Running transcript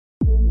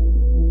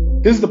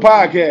This is the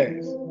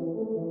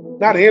podcast,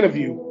 not an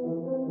interview.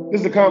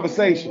 This is a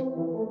conversation.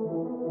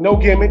 No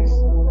gimmicks,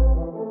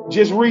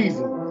 just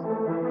reasons.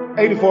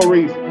 84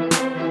 reasons.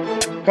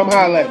 Come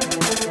holler at me.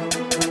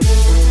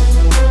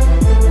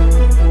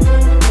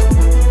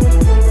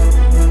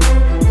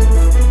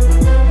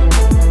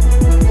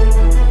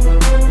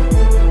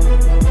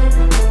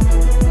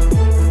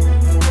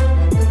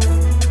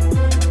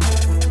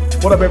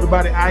 What up,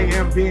 everybody? I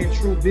am being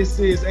true. This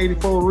is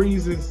 84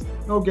 Reasons.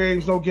 No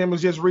games, no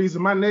gimmicks, just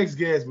reason. My next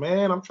guest,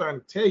 man, I'm trying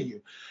to tell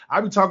you.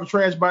 I be talking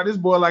trash about this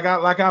boy like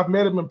I've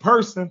met him in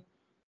person.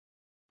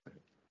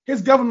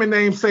 His government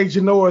name say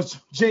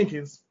Janoris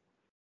Jenkins.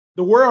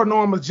 The world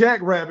know him as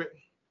Jackrabbit,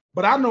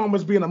 but I know him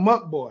as being a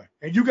muck boy.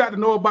 And you got to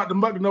know about the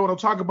muck to know what I'm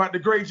talking about, the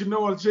great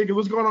Janoris Jenkins.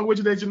 What's going on with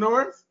you there,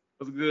 Janoris?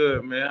 What's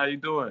good, man? How you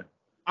doing?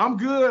 I'm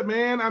good,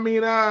 man. I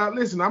mean,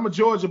 listen, I'm a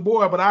Georgia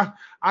boy, but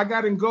I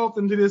got engulfed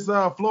into this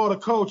Florida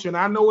culture, and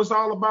I know it's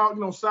all about,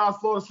 South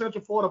Florida,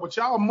 Central Florida, but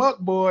y'all muck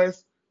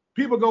boys,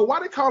 people go,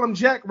 why they call him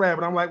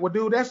Jackrabbit? I'm like, well,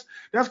 dude, that's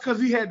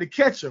because he had to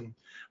catch him.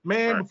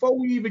 Man, right. Before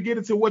we even get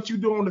into what you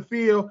do on the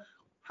field,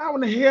 how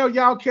in the hell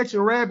y'all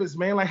catching rabbits,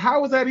 man? Like,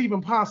 how is that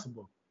even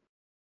possible?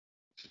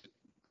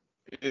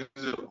 It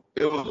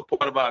was a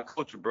part of our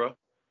culture, bro.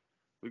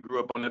 We grew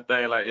up on that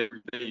thing like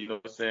every day, you know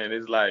what I'm saying?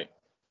 It's like,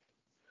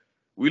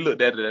 we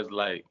looked at it as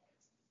like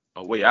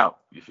a way out,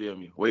 you feel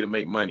me? Way to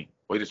make money,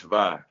 way to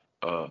survive.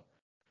 It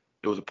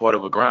was a part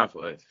of a grind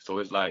for us. So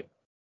it's like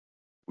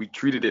we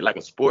treated it like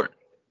a sport,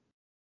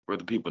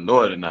 whether people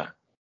know it or not.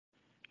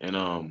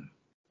 And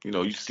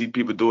you see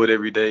people do it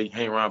every day,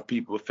 hang around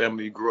people,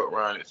 family grew up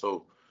around it.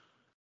 So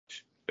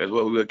that's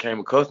what we became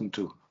accustomed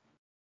to.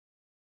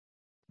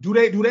 Do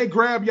they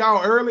grab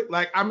y'all early?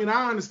 Like, I mean,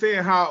 I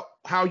understand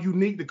how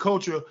unique the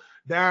culture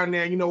down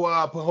there,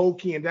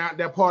 Pahokee and down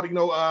that part,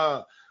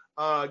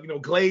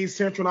 Glade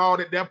Central and all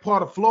that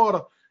part of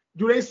Florida.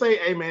 Do they say,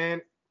 hey,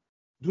 man,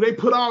 do they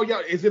put all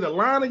y'all, is it a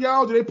line of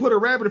y'all? Do they put a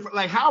rabbit?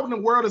 Like, how in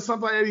the world does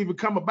something like that even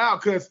come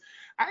about? Because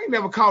I ain't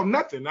never caught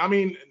nothing. I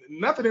mean,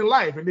 nothing in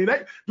life. And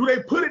do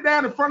they put it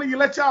down in front of you,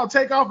 let y'all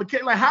take off?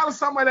 Like, how does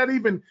something like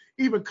that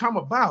even come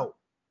about?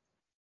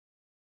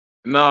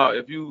 No,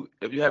 if you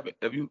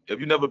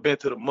never been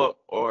to the Muck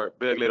or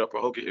Beg Lake or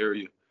Pahokee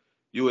area,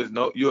 you'll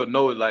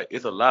know like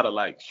it's a lot of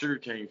like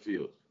sugarcane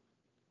fields.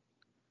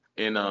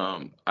 And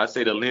I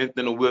say the length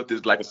and the width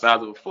is like the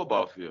size of a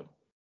football field.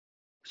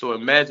 So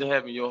imagine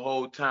having your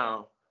whole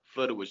town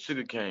flooded with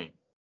sugarcane.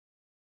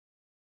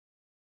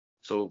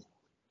 So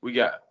we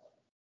got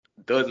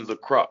dozens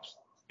of crops.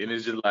 And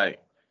it's just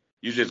like,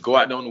 you just go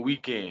out there on the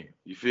weekend.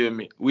 You feel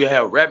me? We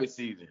have rabbit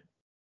season.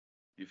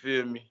 You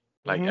feel me?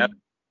 Like apple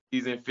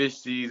season, fish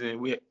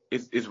season.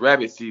 It's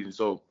rabbit season.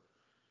 So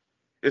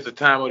it's a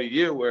time of the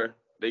year where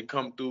they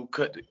come through,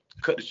 cut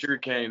the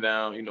sugarcane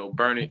down,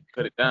 burn it,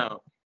 cut it down.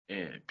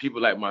 And people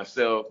like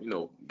myself,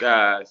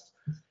 guys,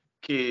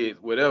 kids,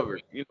 whatever,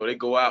 they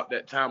go out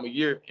that time of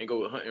year and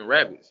go hunting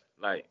rabbits.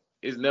 Like,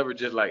 it's never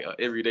just like an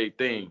everyday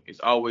thing. It's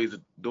always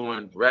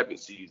during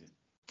rabbit season.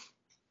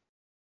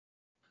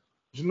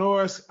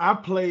 Janoris, I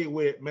played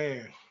with,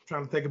 man,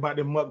 trying to think about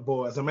them muck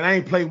boys. I mean, I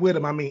ain't played with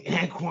them. I mean,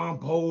 Anquan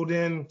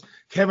Bolden,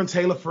 Kevin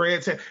Taylor,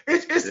 Fred.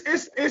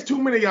 It's too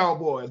many of y'all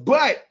boys.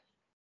 But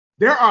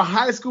there are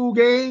high school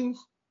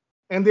games,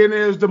 and then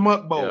there's the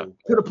muck bowl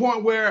to the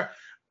point where,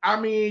 I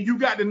mean, you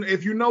got to,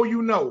 if you know,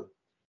 you know.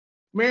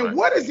 Man, right.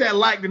 What is that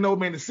like to know,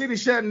 man? The city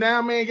shutting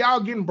down, man. Y'all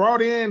getting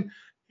brought in,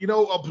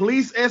 a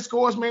police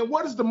escorts, man.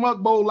 What is the Muck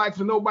Bowl like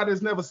for nobody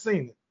that's never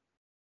seen it?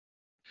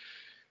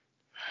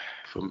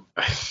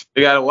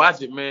 You got to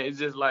watch it, man. It's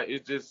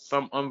just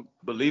something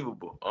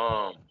unbelievable.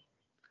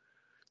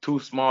 Two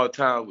small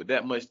towns with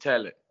that much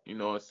talent, you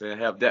know what I'm saying,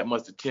 have that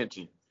much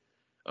attention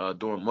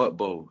during Muck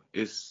Bowl.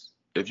 If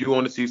you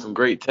want to see some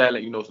great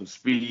talent, some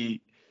speed,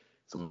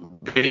 some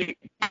big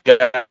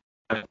guys,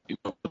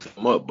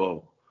 Muck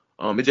Bowl.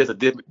 It's just a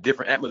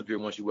different atmosphere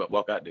once you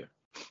walk out there.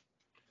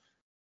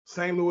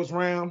 St. Louis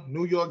Rams,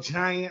 New York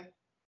Giant,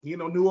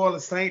 New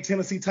Orleans Saints,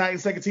 Tennessee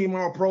Titans, second team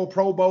All-Pro,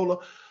 Pro Bowler.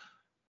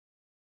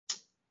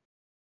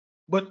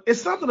 But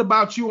it's something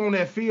about you on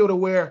that field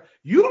where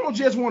you don't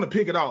just want to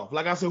pick it off.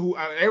 Like I said,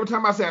 every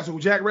time I say who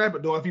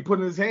Jackrabbit, though, if he put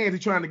it in his hands,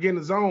 he's trying to get in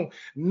the zone.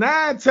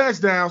 9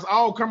 touchdowns,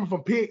 all coming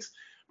from picks.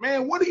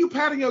 Man, what are you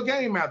patting your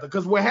game after?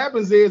 Because what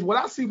happens is, what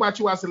I see about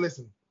you, I said,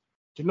 listen,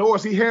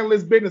 Janoris, he handled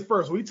his business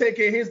first. So he take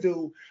care of his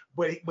dude.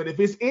 But if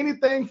it's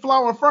anything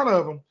flaw in front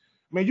of him,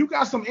 man, you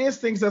got some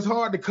instincts that's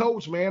hard to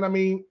coach, man. I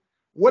mean,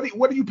 what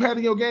are you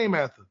patting your game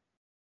after?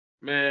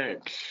 Man,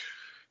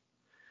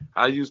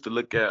 I used to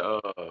look at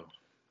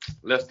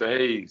Lester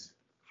Hayes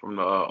from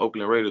the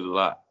Oakland Raiders a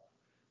lot.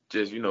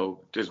 Just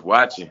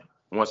watching.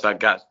 Once I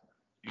got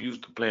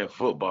used to playing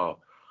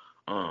football,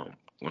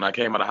 when I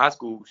came out of high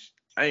school,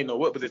 I didn't know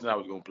what position I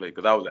was gonna play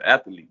because I was an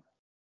athlete.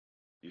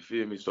 You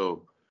feel me?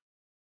 So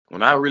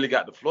when I really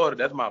got to Florida,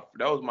 that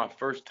was my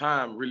first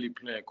time really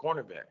playing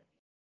cornerback.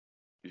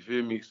 You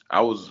feel me?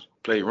 I was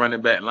playing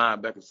running back,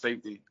 linebacker,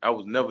 safety. I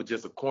was never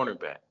just a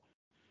cornerback.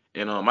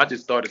 And I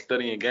just started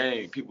studying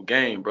people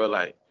game, bro,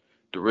 like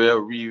Darrell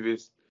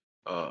Reeves,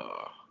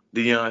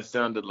 Deion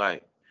Sanders,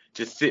 like,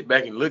 just sit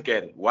back and look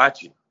at it,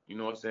 watch it. You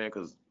know what I'm saying?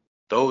 Because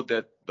those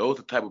are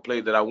the type of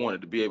plays that I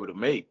wanted to be able to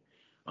make.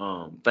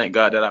 Thank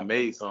God that I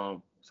made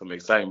some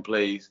exciting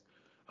plays,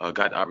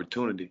 got the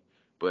opportunity.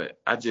 But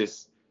I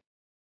just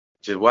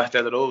watched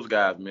after those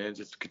guys, man.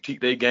 Just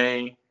critique their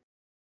game,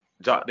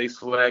 drop their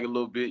swag a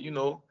little bit,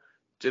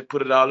 just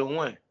put it all in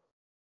one.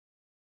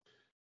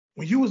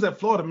 When you was at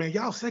Florida, man,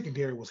 y'all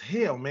secondary was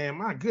hell, man.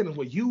 My goodness,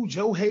 with you,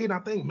 Joe Hayden, I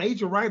think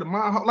Major Wright,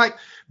 like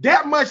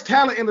that much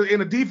talent in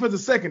the defensive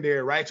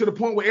secondary, right? To the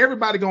point where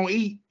everybody gonna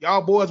eat.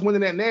 Y'all boys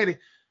winning that natty.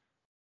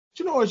 But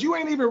you know, you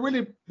ain't even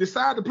really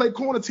decided to play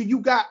corner till you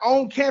got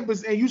on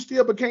campus and you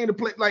still became to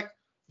play. Like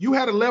you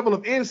had a level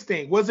of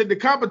instinct. Was it the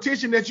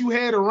competition that you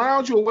had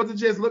around you, or was it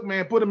just look,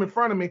 man, put him in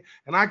front of me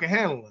and I can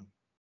handle him?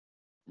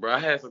 Bro, I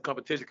had some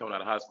competition coming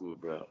out of high school,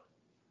 bro.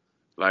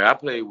 Like I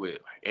played with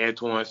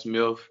Antoine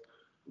Smith,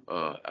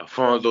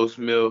 Alfonso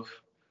Smith,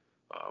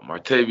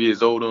 Martavius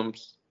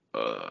Odoms,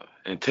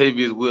 and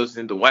Tavius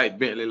Wilson, Dwight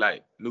Bentley,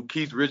 like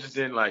Keith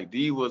Richardson, like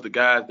these was the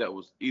guys that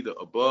was either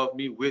above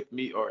me, with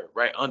me, or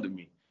right under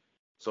me.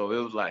 So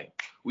it was like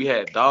we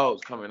had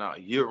dogs coming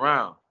out year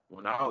round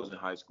when I was in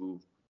high school.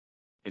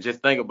 And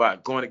just think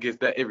about going against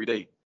that every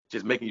day,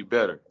 just making you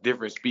better,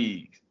 different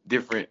speeds,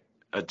 different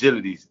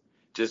agilities,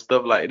 just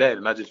stuff like that.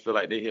 And I just feel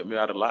like they hit me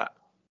out a lot.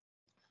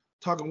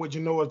 Talking with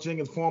Janoris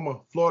Jenkins, former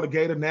Florida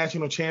Gator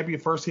national champion,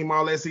 first team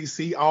All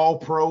SEC, All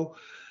Pro,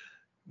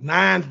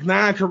 nine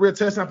career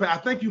touchdown. I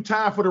think you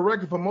tied for the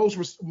record for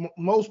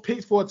most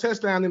picks for a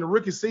touchdown in the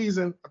rookie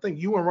season. I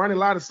think you and Ronnie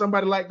Lott is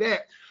somebody like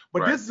that.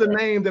 But right, this is a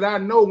name that I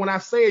know when I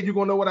say it, you're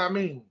gonna know what I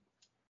mean.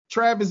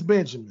 Travis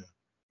Benjamin.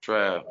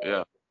 Trav,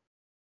 yeah.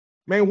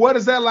 Man, what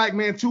is that like,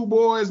 man? Two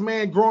boys,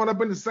 man, growing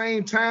up in the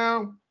same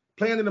town,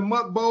 playing in the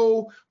Muck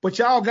Bowl, but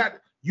y'all got.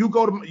 You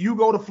go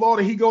to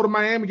Florida, he go to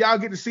Miami, y'all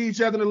get to see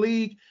each other in the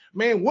league.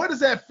 Man, what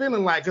is that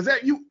feeling like? Because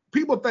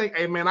people think,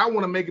 hey man, I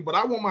want to make it, but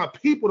I want my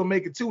people to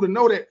make it too, to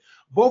know that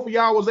both of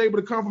y'all was able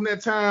to come from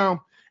that town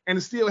and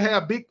to still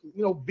have big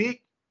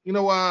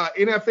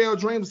NFL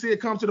dreams, to see it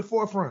come to the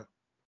forefront.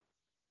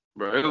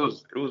 Bro, it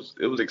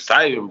was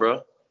exciting,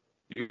 bro.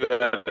 We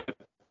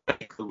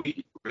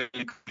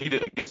really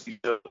competed against each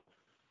other,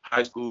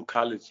 high school,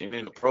 college, and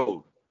in the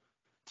pros.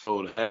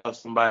 So to have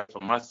somebody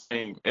from my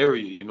same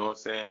area, you know what I'm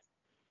saying,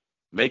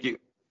 make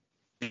it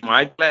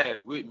my class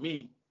with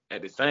me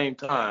at the same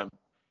time,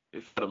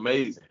 it felt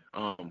amazing.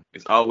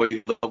 It's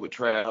always love with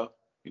Trav,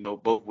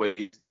 both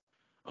ways.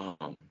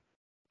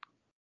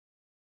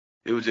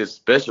 It was just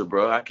special,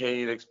 bro. I can't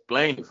even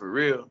explain it for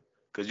real,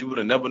 because you would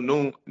have never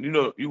known,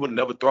 you would have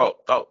never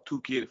thought two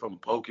kids from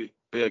Pokey,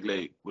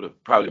 Belgrade would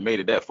have probably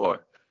made it that far.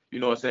 You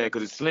know what I'm saying?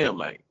 Because it's slim.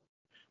 Like,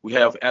 we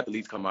have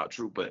athletes come out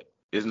true, but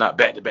it's not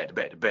back to back to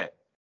back to back.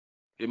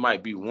 It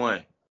might be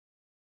one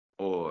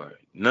or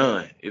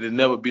none. It'll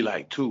never be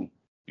like two.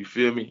 You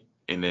feel me?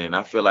 And then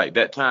I feel like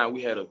that time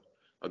we had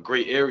a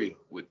great area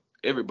with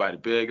everybody,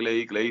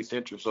 Belgrade, Glade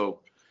Central.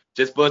 So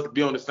just for us to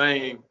be on the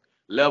same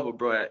level,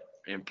 bro,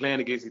 and playing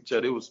against each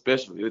other, it was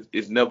special.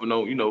 It's never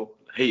no,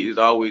 hate is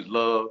always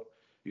love.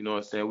 You know what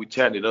I'm saying? We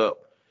chatted up.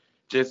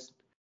 Just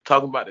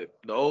talking about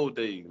the old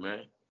days,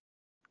 man.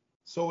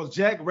 So it's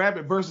Jack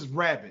Rabbit versus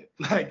Rabbit.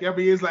 Like, I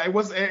mean, it's like,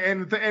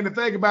 and the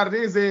thing about it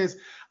is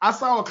I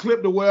saw a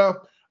clip to where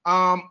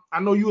I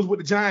know you was with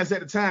the Giants at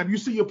the time. You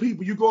see your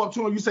people, you go up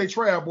to them, you say,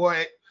 Trav,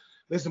 boy,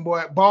 listen,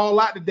 boy, ball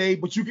out today,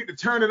 but you get to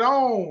turn it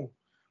on.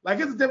 Like,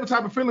 it's a different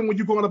type of feeling when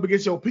you're going up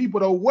against your people,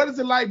 though. What is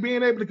it like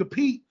being able to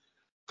compete?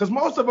 Because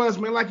most of us,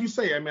 man, like you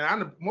say,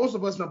 most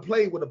of us done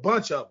played with a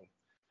bunch of them.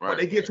 Right. But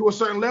they get to a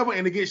certain level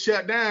and they get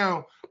shut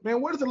down.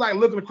 Man, what is it like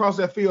looking across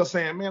that field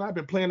saying, man, I've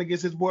been playing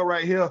against this boy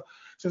right here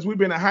since we've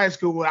been in high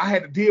school. I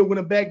had to deal with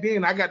him back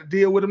then. I got to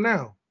deal with him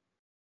now.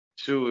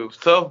 Shoot, it was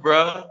tough,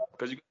 bro.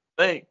 Because you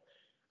think,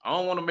 I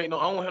don't want him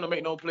to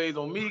make no plays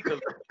on me, because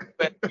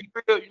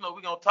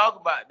we're gonna talk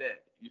about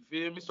that. You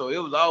feel me? So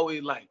it was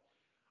always like,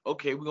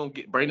 okay, we're gonna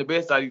bring the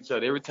best out of each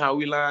other every time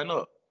we line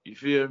up. You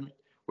feel me?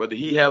 Whether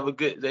he have a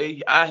good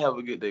day, I have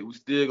a good day, we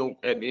still gonna,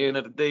 at the end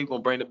of the day, we're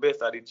gonna bring the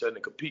best out of each other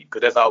and compete,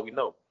 because that's all we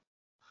know.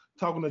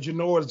 Talking to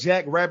Janoris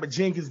Jack Rabbit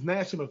Jenkins,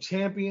 national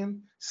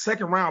champion,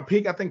 second round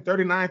pick, I think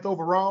 39th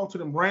overall to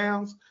them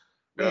Browns.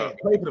 Man,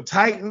 played for the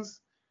Titans.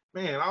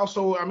 Man,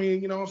 also, I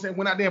mean, you know what I'm saying,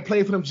 went out there and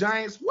played for them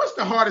Giants. What's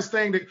the hardest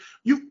thing that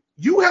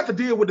you have to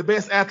deal with the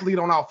best athlete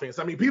on offense?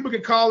 I mean, people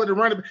can call it a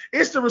running,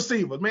 it's the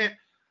receiver, man.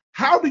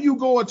 How do you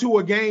go into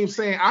a game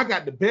saying, I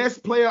got the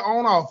best player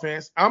on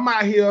offense, I'm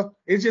out here,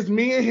 it's just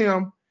me and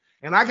him,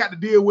 and I got to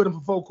deal with him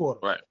for 4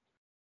 quarters? Right.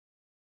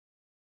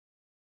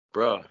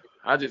 Bro,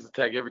 I just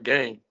attack every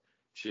game.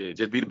 Shit,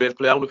 just be the best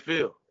player on the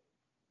field.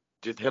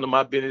 Just handle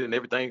my business and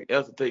everything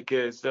else will take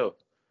care of itself.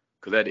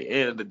 Because at the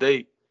end of the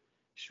day,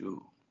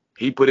 shoot,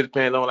 he put his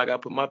pants on like I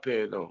put my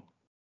pants on.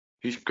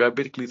 He scrapped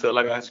his cleats up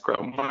like I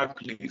scrapped my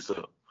cleats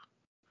up.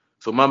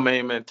 So my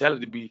main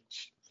mentality be,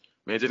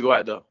 man, just go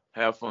out there,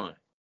 have fun.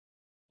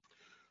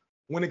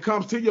 When it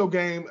comes to your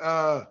game,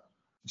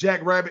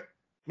 Jack Rabbit,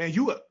 man,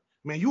 you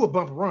man, you a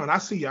bumper run. I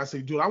see you. I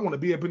say, dude, I want to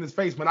be up in his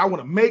face, man. I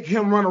want to make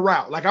him run a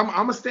route. Like I'm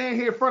gonna stand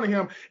here in front of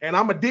him and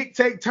I'm gonna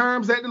dictate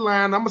terms at the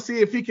line. I'm gonna see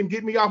if he can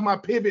get me off my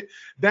pivot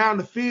down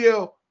the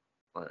field.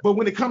 Right. But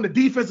when it comes to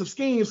defensive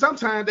schemes,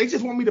 sometimes they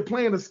just want me to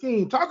play in the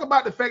scheme. Talk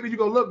about the fact that you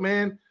go, look,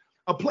 man,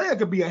 a player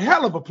could be a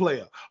hell of a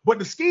player, but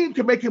the scheme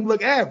can make him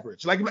look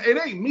average. Like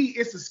it ain't me,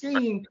 it's the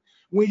scheme.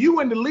 When you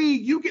in the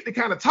league, you get to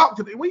kind of talk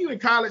to when you in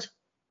college.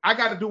 I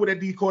got to do what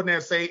that D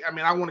coordinator say. I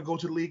mean, I want to go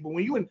to the league, but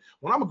when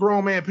I'm a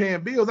grown man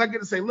paying bills, I get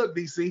to say, look,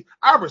 DC,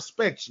 I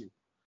respect you.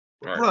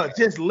 Right. Bro,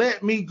 just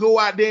let me go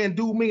out there and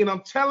do me. And I'm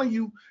telling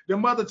you,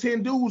 them other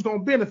 10 dudes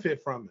don't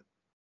benefit from it.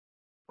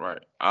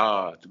 Right.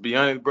 To be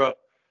honest, bro,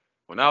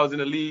 when I was in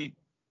the league,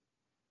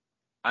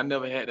 I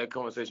never had that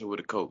conversation with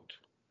a coach.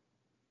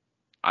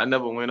 I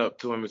never went up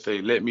to him and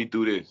say, let me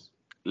do this,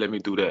 let me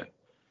do that.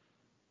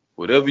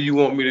 Whatever you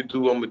want me to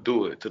do, I'm going to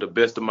do it to the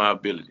best of my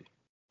ability.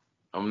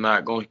 I'm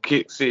not going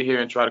to sit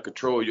here and try to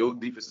control your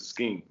defensive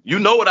scheme. You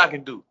know what I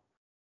can do.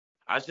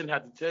 I shouldn't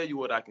have to tell you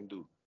what I can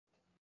do.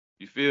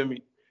 You feel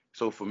me?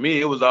 So for me,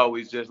 it was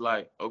always just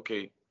like,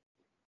 okay,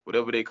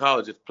 whatever they call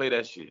it, just play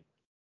that shit.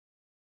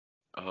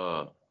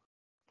 Don't,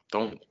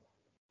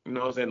 you know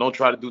what I'm saying? Don't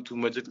try to do too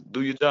much. Just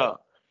do your job.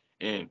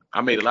 And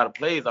I made a lot of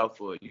plays out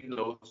for it. You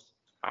know,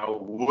 I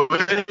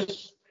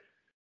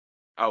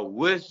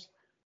wish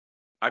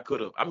I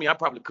could have. I mean, I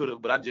probably could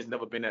have, but I just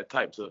never been that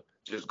type to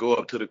just go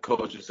up to the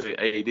coach and say,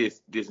 hey,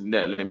 this and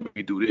that, let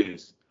me do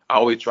this. I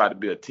always try to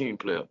be a team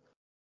player.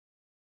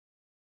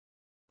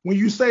 When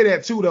you say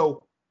that too,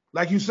 though,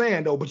 like you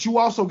saying though, but you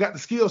also got the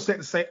skill set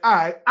to say, all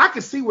right, I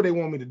can see what they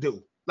want me to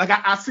do. Like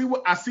I see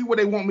what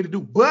they want me to do.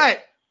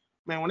 But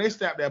man, when they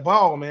snap that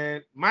ball,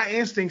 man, my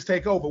instincts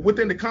take over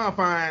within the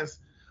confines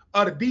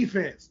of the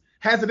defense.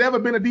 Has it ever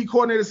been a D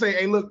coordinator say,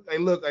 hey,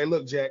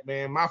 look, Jack,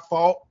 man, my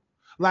fault.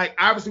 Like,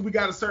 obviously, we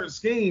got a certain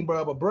scheme,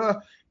 bro, but, bro,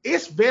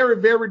 it's very,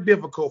 very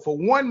difficult for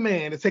one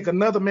man to take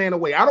another man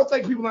away. I don't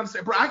think people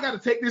understand, bro, I got to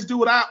take this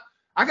dude out.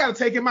 I got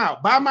to take him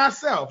out by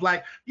myself.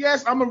 Like,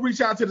 yes, I'm going to reach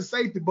out to the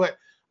safety, but,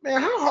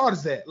 man, how hard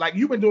is that? Like,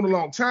 you've been doing it a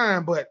long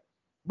time, but,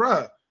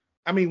 bro,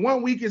 I mean,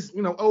 1 week is,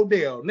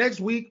 Odell.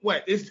 Next week,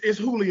 what? It's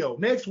Julio.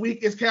 Next week,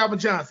 it's Calvin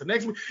Johnson.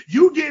 Next week,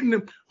 you getting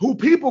them who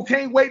people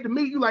can't wait to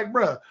meet. You like,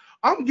 bro,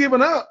 I'm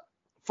giving up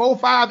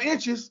 4-5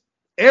 inches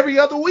every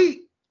other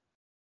week.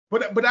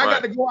 But I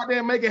got to go out there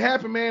and make it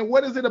happen, man.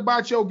 What is it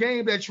about your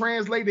game that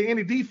translates to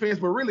any defense,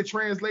 but really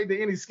translates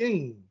to any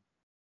scheme?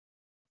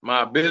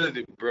 My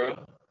ability,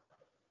 bro.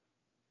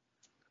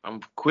 I'm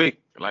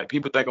quick. Like,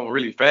 people think I'm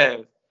really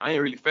fast. I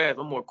ain't really fast.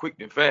 I'm more quick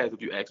than fast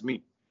if you ask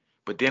me.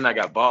 But then I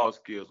got ball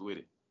skills with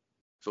it.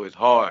 So it's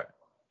hard.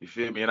 You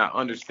feel me? And I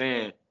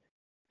understand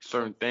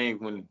certain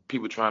things when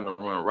people trying to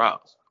run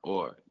routes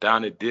or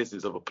down the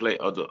distance of a play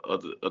of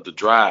the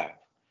drive.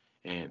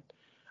 And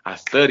I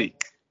study.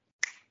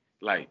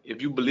 Like,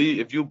 if you believe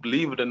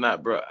it or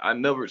not, bro, I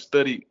never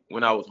studied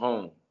when I was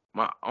home.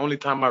 My only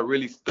time I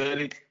really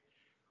studied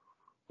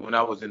when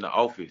I was in the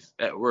office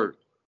at work.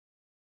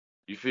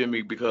 You feel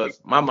me? Because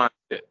my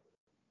mindset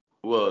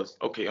was,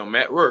 okay, I'm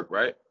at work,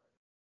 right?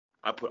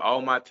 I put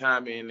all my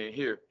time in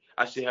here.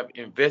 I should have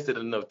invested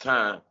enough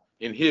time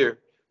in here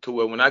to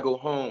where when I go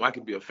home, I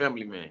can be a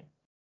family man.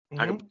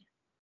 Mm-hmm.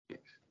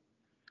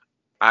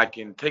 I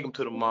can take them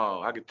to the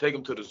mall. I can take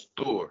them to the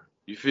store.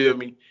 You feel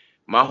me?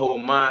 My whole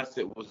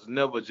mindset was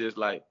never just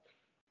like,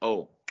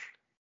 I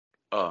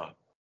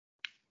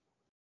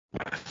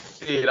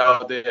see it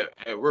out there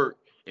at work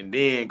and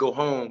then go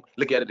home,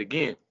 look at it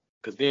again.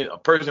 Because then a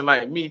person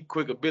like me,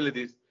 quick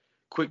abilities,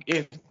 quick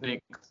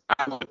instincts,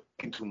 I go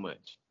thinking too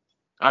much.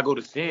 I go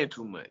to seeing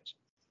too much.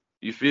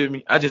 You feel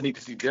me? I just need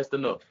to see just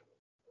enough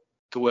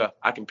to where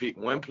I can pick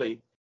one play,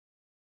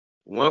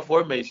 one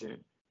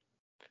formation,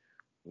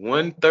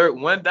 one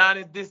down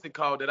and distance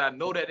call that I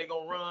know that they're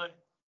going to run.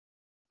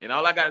 And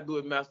all I got to do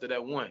is master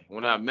that one.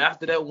 When I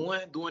master that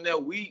one during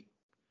that week,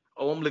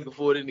 I'm looking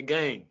forward in the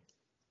game.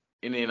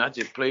 And then I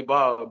just play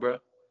ball, bro.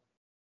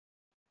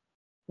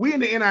 We in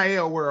the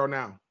NIL world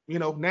now.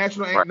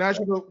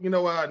 National,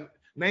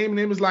 name and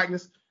image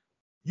likeness.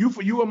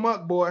 You a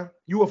Monk boy,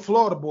 you a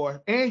Florida boy,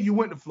 and you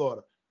went to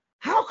Florida.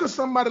 How could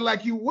somebody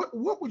like you,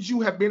 what would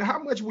you have been, how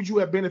much would you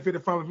have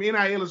benefited from if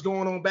NIL is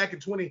going on back in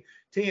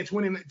 2010,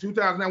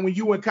 2009 when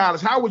you were in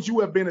college? How would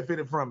you have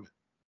benefited from it?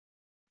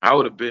 I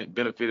would have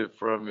benefited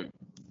from it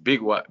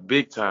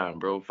big time,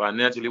 bro.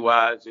 Financially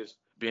wise, just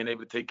being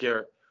able to take care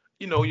of,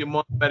 your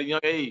mom at a young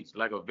age,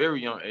 like a very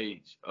young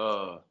age.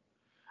 I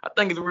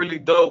think it's really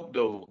dope,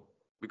 though,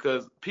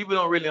 because people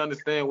don't really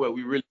understand what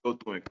we really go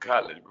through in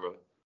college, bro.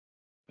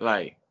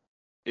 Like,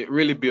 it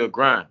really be a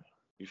grind.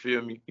 You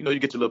feel me? You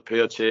get your little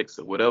paychecks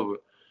or whatever.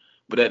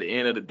 But at the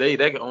end of the day,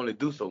 that can only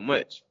do so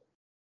much.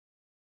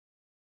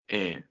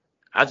 And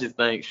I just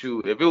think,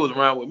 shoot, if it was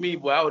around with me,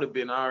 boy, I would have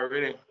been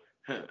already,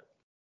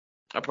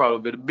 I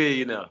probably been a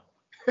billionaire.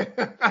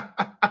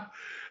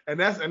 and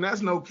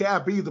that's no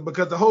cap either,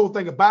 because the whole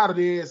thing about it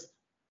is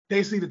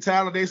they see the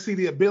talent, they see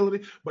the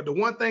ability. But the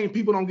one thing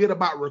people don't get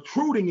about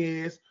recruiting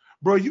is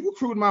bro, you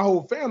recruiting my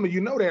whole family.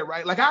 You know that,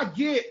 right? Like, I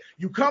get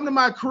you come to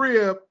my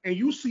crib and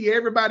you see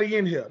everybody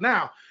in here.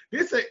 Now,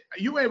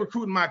 you ain't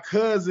recruiting my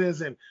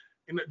cousins and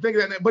things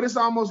like that, but it's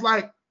almost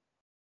like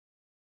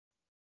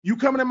you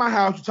coming in my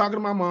house, you talking to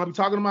my mom, you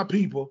talking to my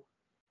people,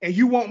 and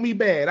you want me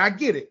bad. I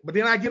get it. But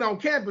then I get on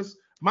campus,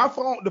 my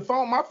phone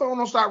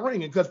don't start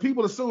ringing because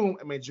people assume,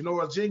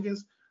 Janoris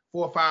Jenkins,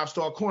 4 or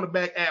 5-star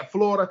cornerback at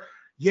Florida.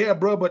 Yeah,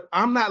 bro, but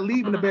I'm not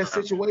leaving the best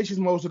situations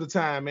most of the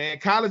time, man.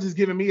 College is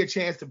giving me a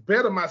chance to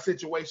better my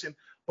situation,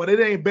 but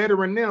it ain't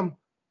bettering them.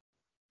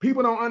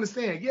 People don't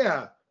understand.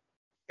 Yeah,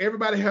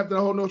 everybody have the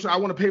whole notion. I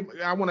want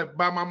to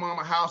buy my mom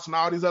a house and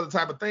all these other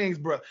type of things,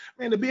 bro.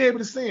 Man, to be able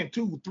to send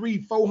 $200,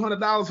 $300,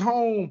 $400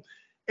 home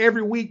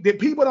every week, that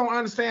people don't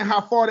understand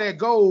how far that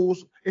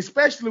goes,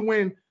 especially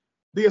when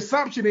the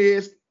assumption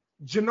is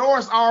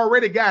Janoris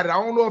already got it. I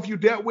don't know if you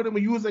dealt with him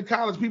when you was in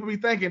college. People be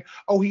thinking,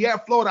 oh, he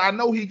at Florida. I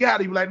know he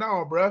got it. You be like,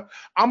 no, bro.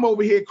 I'm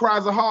over here at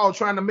Chrysler Hall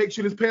trying to make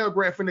sure this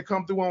paragraph finna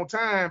come through on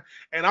time,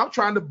 and I'm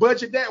trying to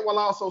budget that while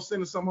also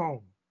sending some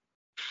home.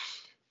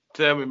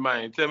 Tell me,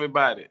 man. Tell me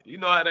about it. You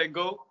know how that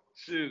go?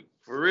 Shoot,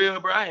 for real,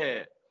 bro.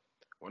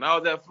 When I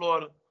was at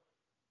Florida,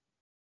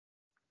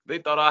 they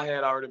thought I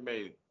had already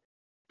made it.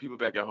 People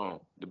back at home,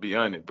 to be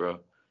honest, bro.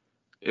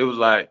 It was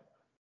like,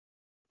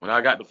 when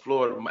I got to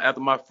Florida,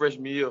 after my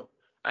freshman year,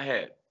 I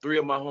had 3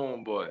 of my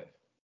homeboys.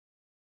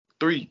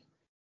 3.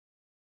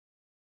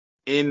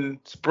 In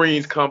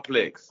Springs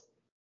Complex.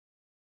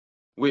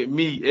 With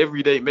me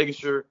every day, making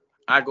sure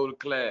I go to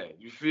class.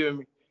 You feel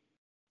me?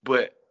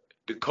 But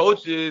the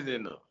coaches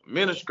and the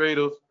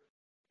administrators,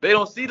 they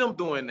don't see them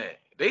doing that.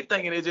 They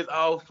thinking they just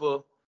out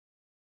for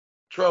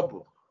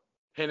trouble,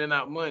 handing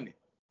out money.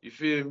 You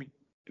feel me?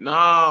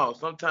 No,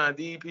 sometimes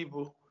these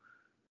people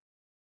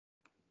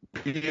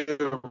be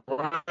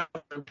around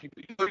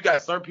people. You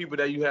got certain people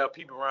that you have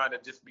people around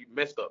that just be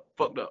messed up,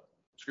 fucked up.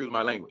 Excuse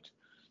my language.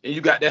 And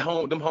you got them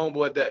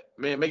homeboys that,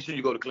 man, make sure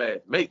you go to class.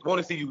 Want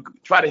to see you,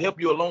 try to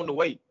help you along the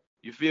way.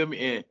 You feel me?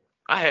 And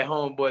I had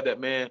homeboys that,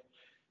 man,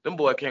 them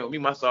boys came with me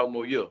my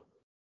sophomore year.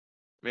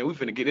 Man, we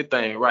finna get this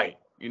thing right.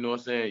 You know what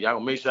I'm saying? Y'all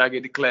gonna make sure I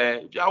get to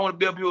class. If y'all want to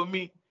be up here with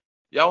me,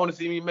 y'all want to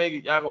see me make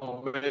it, y'all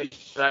gonna make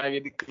sure I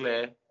get to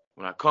class.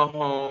 When I come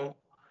home,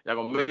 y'all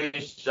gonna make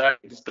sure I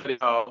get to study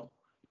hall.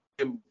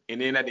 And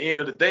then at the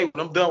end of the day,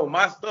 when I'm done with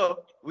my stuff,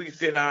 we can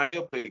sit down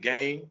here, play a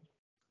game.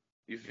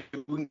 You feel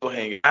me? We can go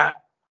hang out.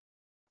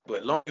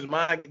 But as long as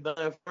mine get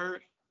done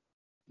first,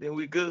 then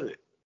we good.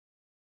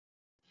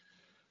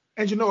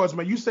 And Janoris,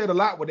 man, you said a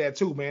lot with that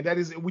too, man. That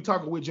is, we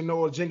talking with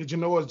Janoris Jenkins,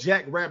 Janoris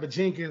Jack Rabbit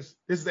Jenkins.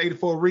 This is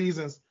 84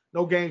 Reasons.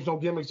 No games, no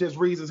gimmicks, just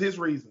reasons, his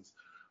reasons.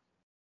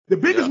 The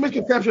biggest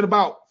misconception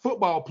about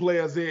football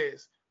players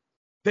is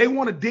they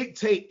want to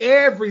dictate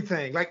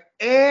everything. Like,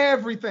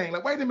 everything.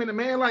 Like, wait a minute,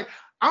 man. Like,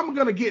 I'm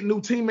going to get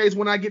new teammates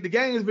when I get to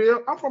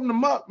Gainesville. I'm from the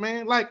muck,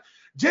 man. Like,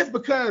 just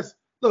because,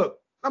 look,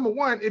 number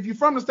one, if you're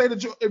from the state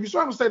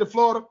of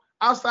Florida,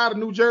 outside of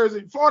New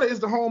Jersey, Florida is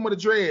the home of the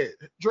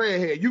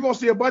dreadhead. You're going to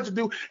see a bunch of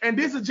dudes. And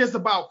this is just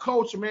about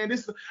culture, man.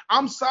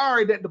 I'm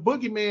sorry that the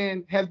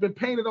boogeyman has been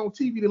painted on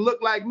TV to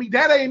look like me.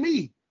 That ain't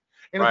me.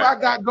 And right. If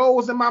I got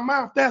goals in my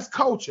mouth, that's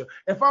culture.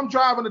 If I'm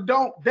driving a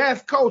donk,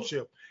 that's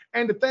culture.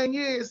 And the thing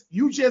is,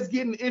 you just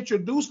getting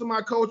introduced to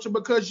my culture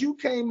because you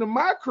came to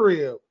my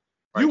crib.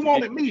 Right. You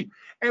wanted me.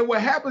 And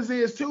what happens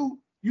is, too,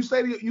 you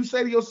say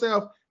to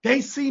yourself,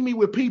 they see me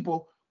with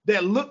people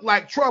that look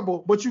like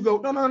trouble, but you go,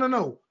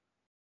 no.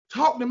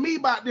 Talk to me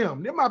about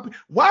them.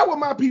 Why would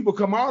my people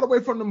come all the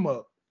way from the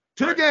muck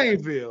to the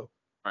Gainesville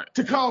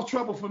to cause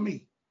trouble for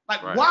me?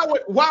 Like,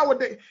 why would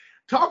they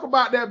talk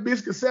about that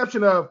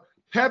misconception of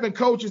having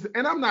coaches?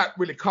 And I'm not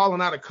really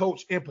calling out a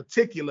coach in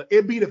particular.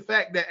 It'd be the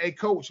fact that a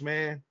coach,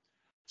 man,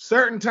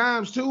 certain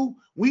times too,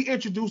 we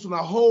introducing a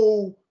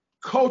whole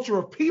culture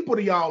of people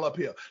to y'all up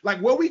here.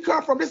 Like, where we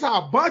come from, this is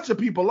how a bunch of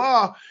people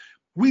are.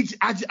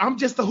 I'm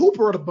just the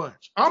hooper of the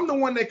bunch. I'm the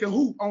one that can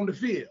hoop on the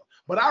field.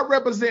 But I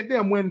represent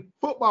them when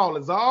football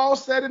is all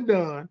said and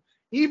done.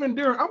 Even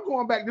during, I'm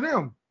going back to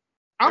them.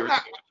 I'm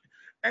not.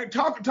 And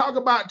talk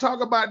about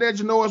that,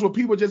 Janoris, where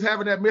people just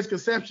having that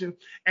misconception.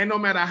 And no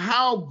matter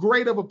how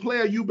great of a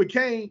player you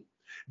became,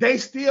 they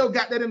still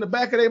got that in the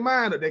back of their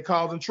mind that they're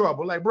causing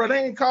trouble. Like, bro,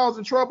 they ain't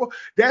causing trouble.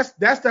 That's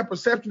that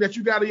perception that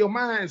you got in your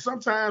mind. And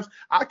sometimes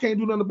I can't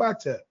do nothing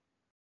about that.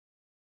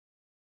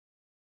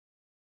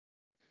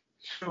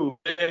 Shoot,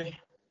 man.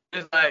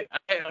 It's like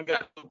I ain't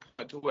got to the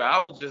point to where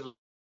I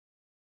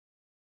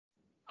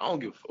don't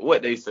give a fuck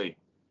what they say.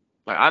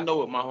 Like, I know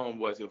what my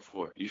homeboys here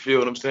for. You feel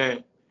what I'm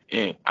saying?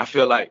 And I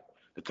feel like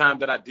the time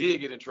that I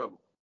did get in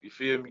trouble, you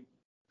feel me,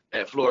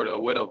 at Florida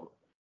or whatever,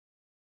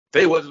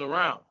 they wasn't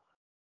around.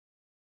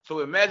 So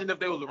imagine if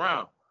they was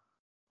around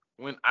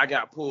when I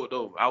got pulled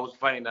over. I was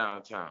fighting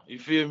downtown. You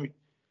feel me?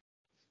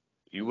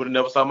 You would have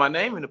never saw my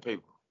name in the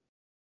paper.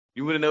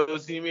 You would have never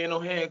seen me in no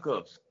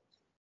handcuffs.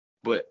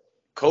 But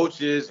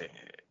coaches and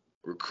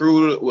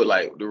recruiter with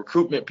like the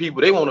recruitment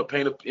people, they want to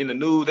paint in the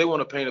news, they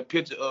want to paint a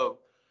picture of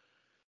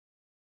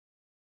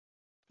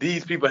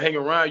these people hanging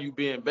around you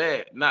being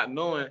bad, not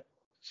knowing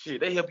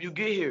shit, they help you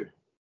get here.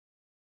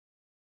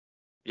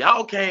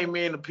 Y'all came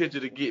in the picture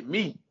to get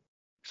me.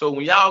 So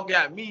when y'all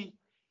got me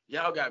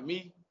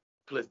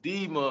plus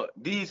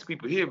these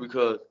people here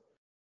because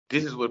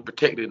this is what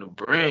protecting the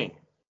brand.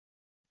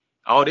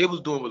 All they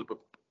was doing was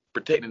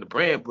protecting the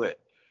brand, but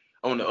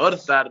on the other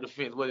side of the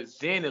fence, what it's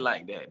saying it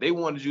like that. They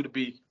wanted you to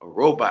be a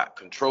robot,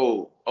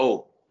 controlled.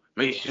 Oh,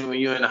 make sure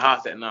you're in the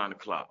house at 9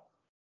 o'clock.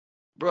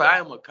 Bro, I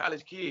am a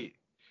college kid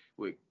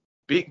with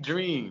big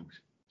dreams.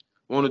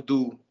 Want to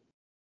do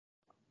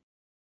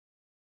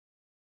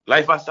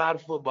life outside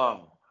of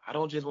football. I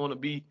don't just want to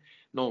be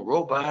no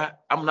robot.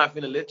 I'm not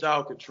finna let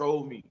y'all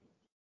control me.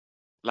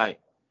 Like,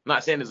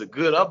 not saying it's a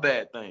good or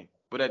bad thing,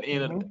 but at the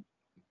end of the day,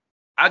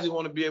 I just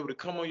want to be able to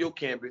come on your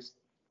campus,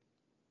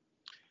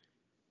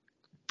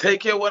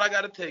 take care of what I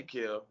got to take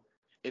care of,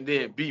 and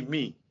then be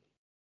me.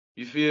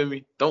 You feel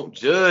me? Don't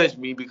judge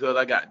me because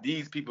I got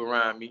these people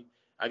around me.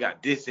 I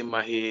got this in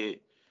my head.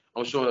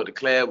 I'm showing up to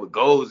class with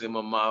goals in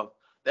my mouth.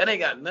 That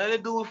ain't got nothing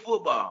to do with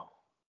football.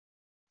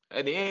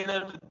 At the end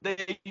of the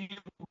day, you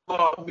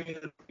brought me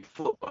to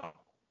football.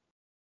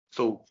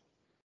 So,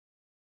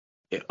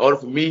 in order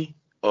for me,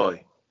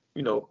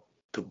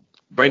 to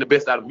bring the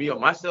best out of me or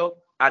myself,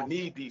 I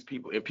need these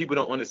people. And people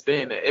don't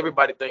understand that.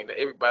 Everybody think that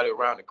everybody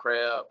around the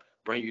crowd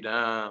bring you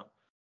down,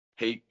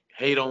 hate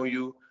on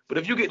you. But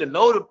if you get to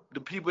know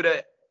the people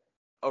that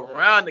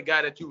around the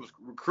guy that you was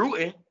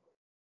recruiting,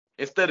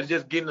 instead of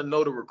just getting to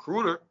know the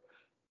recruiter,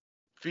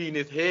 feeding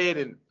his head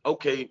and,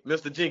 okay,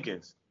 Mr.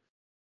 Jenkins,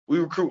 we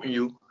recruiting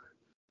you.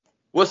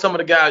 What's some of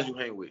the guys you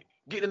hang with?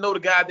 Get to know the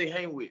guys they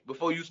hang with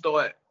before you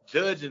start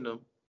judging them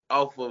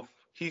off of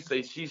he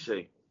say, she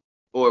say,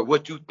 or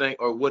what you think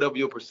or whatever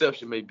your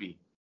perception may be.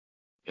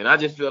 And I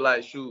just feel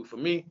like, shoot, for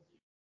me,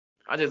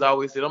 I just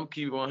always said I'm going to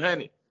keep it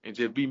 100 and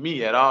just be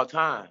me at all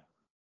times.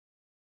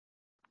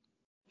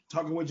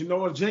 Talking with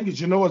Janoris Jenkins.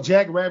 Janoris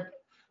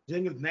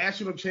Jenkins,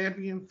 national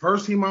champion,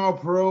 first team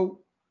All-Pro.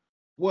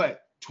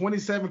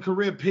 27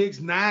 career picks,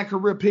 9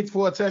 career picks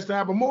for a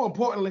touchdown. But more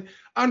importantly,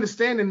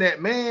 understanding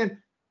that,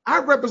 man, I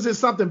represent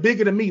something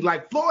bigger than me.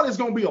 Like, Florida's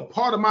going to be a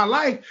part of my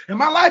life, and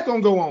my life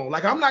going to go on.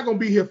 Like, I'm not going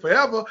to be here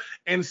forever.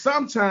 And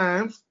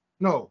sometimes,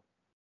 no,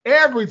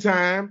 every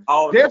time.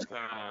 All the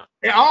time.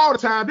 All the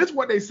time. This is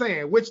what they're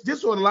saying, which this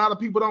is what a lot of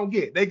people don't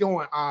get. They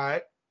going, all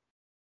right,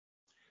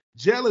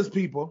 jealous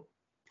people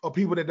are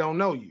people that don't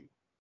know you,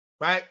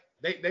 right?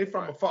 They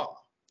from afar.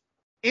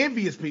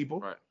 Envious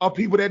people are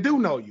people that do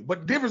know you.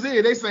 But the difference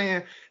is they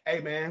saying,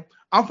 hey, man,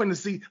 I'm finna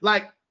see.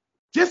 Like,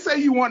 just say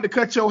you want to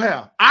cut your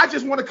hair. I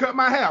just want to cut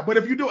my hair. But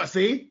if you do it,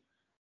 see?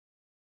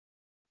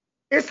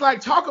 It's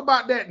like, talk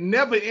about that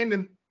never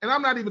ending. And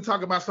I'm not even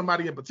talking about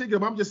somebody in particular,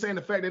 but I'm just saying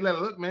the fact that,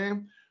 look,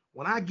 man,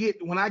 when I get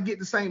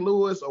to St.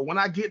 Louis or when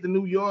I get to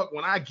New York,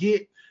 when I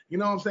get, you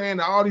know what I'm saying,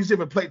 to all these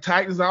different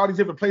Titans, all these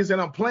different places that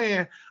I'm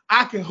playing,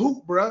 I can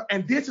hoop, bro.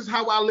 And this is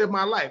how I live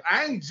my life.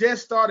 I ain't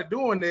just started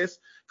doing this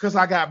because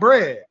I got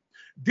bread.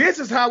 This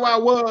is how I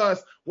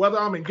was, whether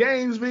I'm in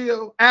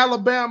Gainesville,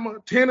 Alabama,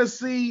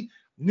 Tennessee,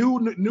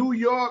 New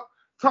York.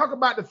 Talk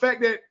about the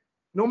fact that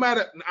no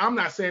matter, I'm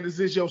not saying this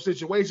is your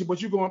situation,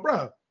 but you're going,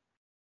 bro,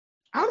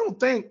 I don't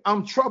think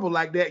I'm trouble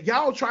like that.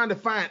 Y'all trying to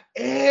find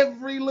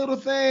every little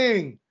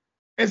thing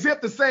as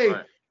if to say,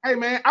 hey,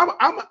 man,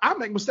 I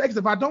make mistakes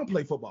if I don't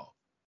play football.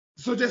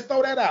 So just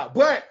throw that out.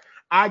 But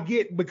I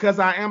get, because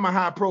I am a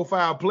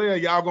high-profile player,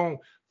 y'all going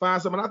to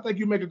find something. I think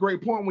you make a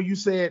great point when you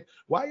said,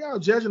 why y'all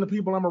judging the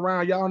people I'm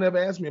around y'all never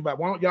ask me about?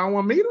 Y'all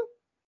want to meet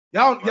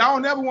them? Y'all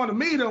never want to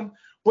meet them,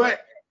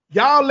 but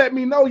y'all let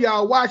me know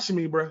y'all watching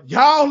me, bro.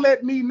 Y'all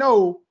let me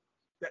know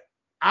that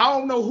I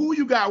don't know who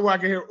you got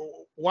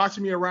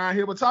watching me around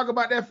here, but talk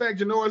about that fact,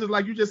 Janoris, is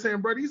like you just saying,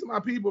 bro, these are my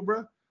people,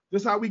 bro.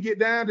 This is how we get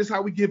down. This is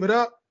how we give it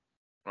up.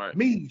 Right.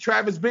 Me,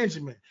 Travis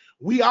Benjamin.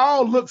 We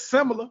all look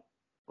similar.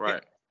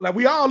 Right. Like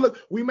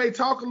we may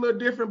talk a little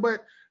different,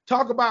 but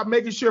talk about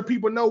making sure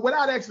people know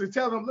without actually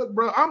telling them, look,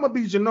 bro, I'm going to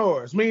be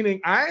Janoris,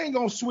 meaning I ain't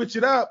going to switch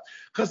it up,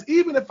 because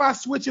even if I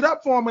switch it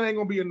up for them, it ain't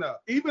going to be enough.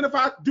 Even if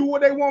I do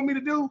what they want me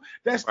to do,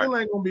 that still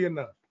ain't going to be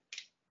enough.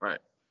 Right.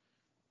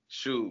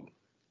 Shoot.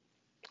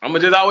 I'm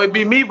going to just always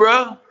be me,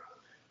 bro.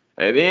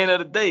 At the end of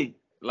the day,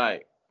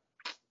 like,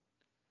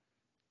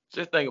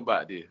 just think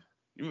about this.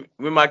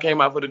 When I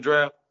came out for the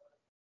draft?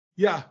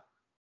 Yeah.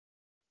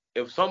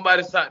 If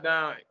somebody sat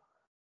down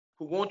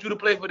who wants you to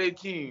play for their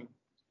team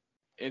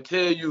and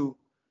tell you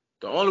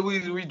the only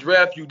reason we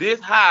draft you this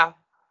high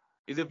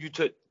is if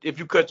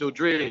you cut your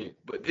dread,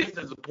 but this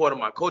is a part of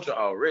my culture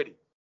already.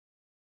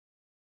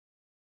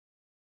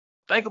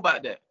 Think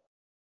about that.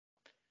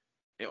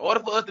 In order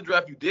for us to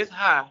draft you this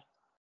high,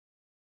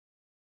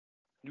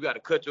 you got to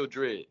cut your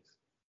dreads.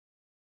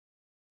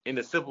 In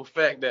the simple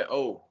fact that,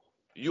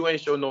 you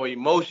ain't show no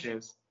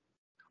emotions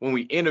when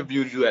we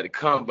interviewed you at the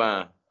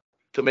combine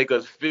to make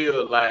us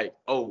feel like,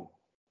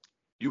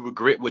 you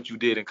regret what you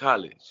did in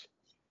college.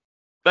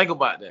 Think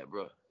about that,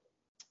 bro.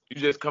 You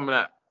just coming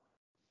out.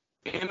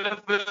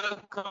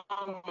 NFL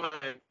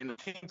combine and the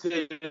team tell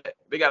you that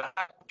they got a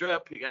high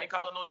draft pick. I ain't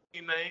calling no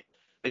team name.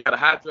 They got a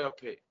high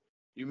draft pick.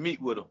 You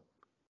meet with them.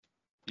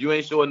 You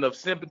ain't show enough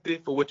sympathy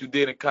for what you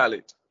did in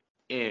college.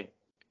 And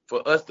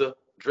for us to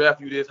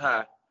draft you this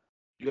high,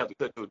 you have to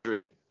cut your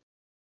drip.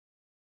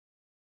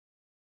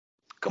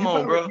 Come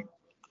on, bro.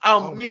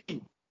 I'm me.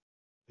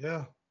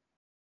 Yeah.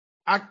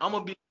 I'm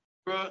gonna be,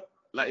 bro.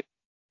 Like,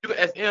 you can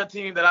ask any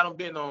team that I done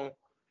been on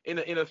in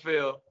the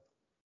NFL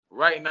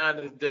right now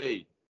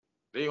today.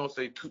 They gonna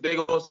say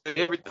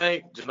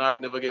everything.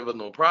 Janoris never gave us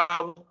no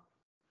problem.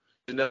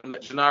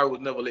 Janoris was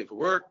never late for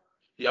work.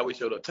 He always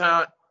showed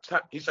up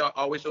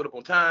always showed up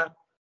on time,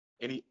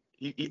 and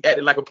he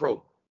acted like a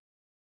pro.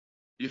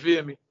 You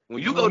feel me?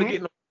 When you go to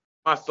get on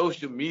my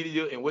social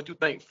media and what you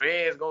think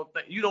fans gonna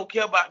think, you don't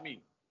care about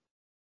me.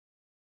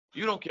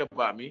 You don't care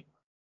about me.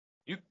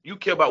 You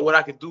care about what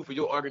I can do for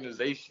your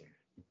organization.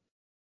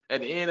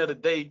 At the end of the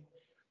day,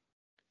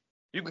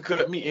 you can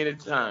cut me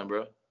anytime,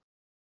 bro.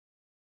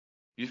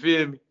 You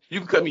feel me? You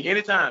can cut me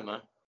anytime,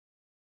 man.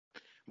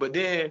 But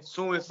then,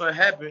 soon as something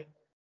happen,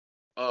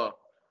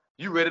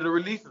 you ready to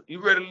release?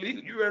 You ready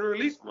to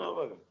release,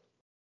 motherfucker?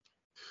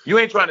 You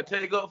ain't trying to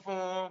take up for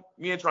him.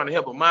 You ain't trying to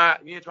help him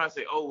out. You ain't trying to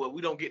say, oh, well,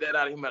 we don't get that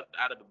out of him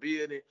out of the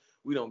building.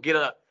 We don't get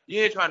up.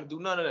 You ain't trying to do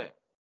none of that.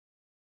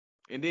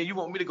 And then you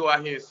want me to go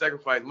out here and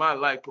sacrifice my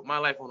life, put my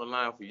life on the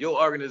line for your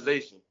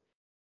organization,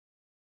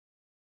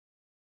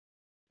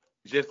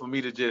 just for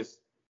me to just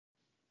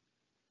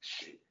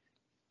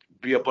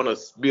be a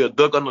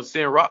duck on the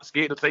sand rock,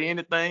 scared to say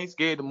anything,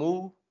 scared to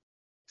move,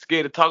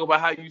 scared to talk about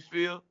how you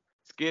feel,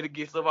 scared to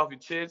get stuff off your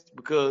chest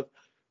because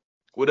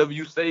whatever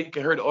you say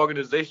can hurt the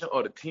organization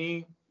or the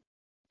team.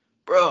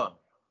 Bruh,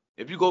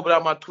 if you go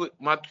down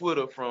my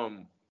Twitter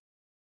from,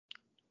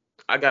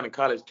 I got in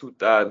college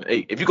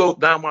 2008. If you go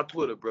down my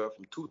Twitter, bruh,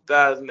 from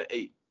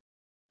 2008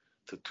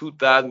 to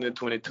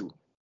 2022,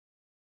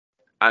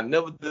 I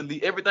never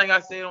delete everything I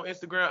said on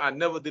Instagram. I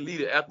never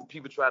deleted after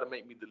people try to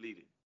make me delete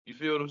it. You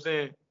feel what I'm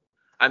saying?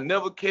 I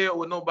never cared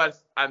with nobody.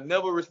 I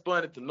never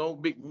responded to no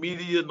big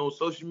media, no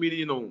social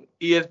media, no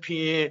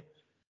ESPN.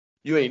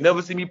 You ain't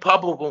never see me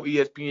pop up on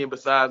ESPN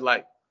besides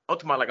like, I'm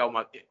talking about like on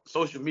my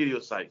social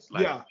media sites.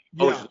 Like,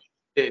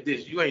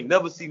 this. You ain't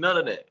never see none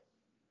of that.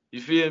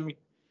 You feel me?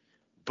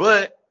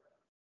 But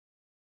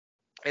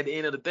at the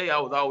end of the day, I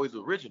was always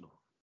original.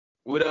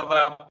 Whatever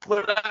I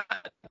put out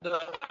there,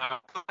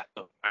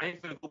 I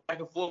ain't finna go back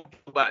and forth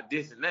about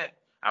this and that.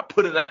 I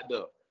put it out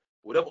there.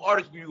 Whatever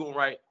article you gonna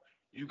write,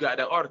 you got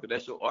that article.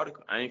 That's your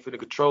article. I ain't finna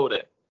control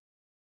that.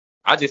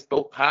 I just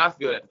spoke how I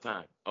feel at the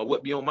time or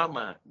what be on my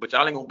mind. But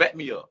y'all ain't gonna back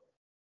me up.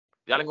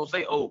 Y'all ain't gonna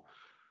say, oh,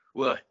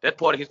 well, that's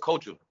part of his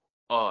culture.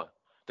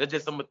 That's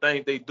just some of the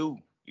things they do.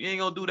 You ain't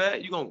gonna do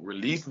that. You gonna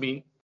release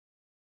me.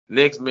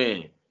 Next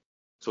man.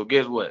 So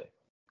guess what?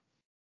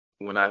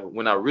 When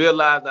I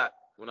realized that,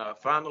 when I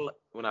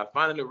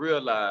finally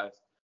realized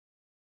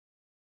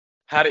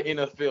how the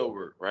NFL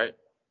work, right?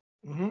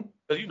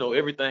 Because you know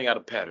everything got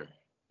a pattern.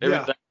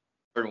 Everything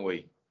a certain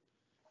way.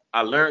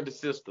 I learned the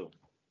system.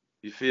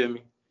 You feel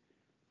me?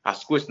 I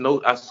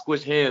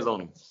switched hands on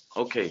them.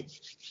 Okay.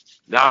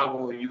 Y'all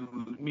gonna use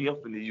me, I'm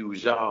finna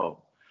use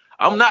y'all.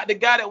 I'm not the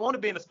guy that wanna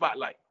be in the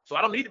spotlight. So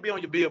I don't need to be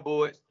on your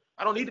billboards.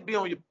 I don't need to be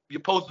on your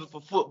posters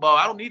for football.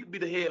 I don't need to be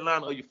the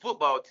headliner of your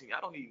football team. I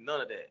don't need none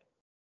of that.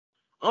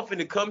 I'm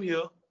finna come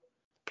here,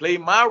 play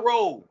my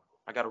role.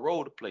 I got a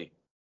role to play.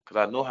 Cause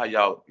I know how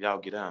y'all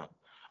get down.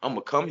 I'm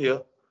gonna come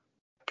here,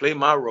 play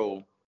my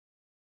role,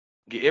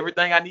 get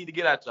everything I need to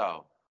get out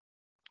y'all.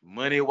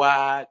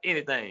 Money-wise,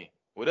 anything.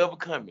 Whatever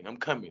coming, I'm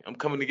coming. I'm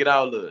coming to get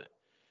all of it.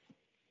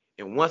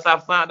 And once I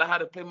found out how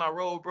to play my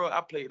role, bro,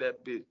 I played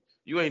that bitch.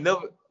 You ain't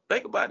never,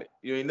 think about it.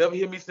 You ain't never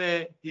hear me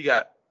saying he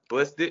got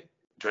busted,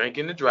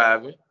 drinking and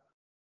driving,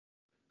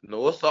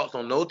 no assaults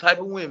on no type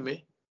of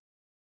women.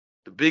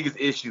 The biggest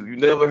issue, you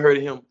never heard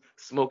of him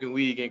smoking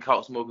weed, getting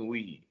caught smoking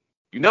weed.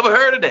 You never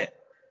heard of that.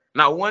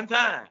 Not one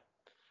time.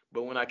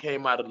 But when I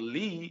came out of the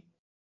league,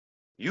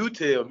 you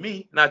tell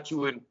me, not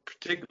you in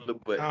particular,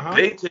 but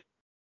they tell,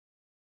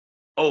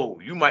 oh,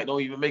 you might not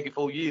even make it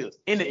 4 years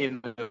in the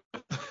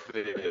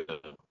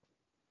NFL.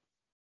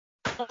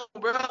 Come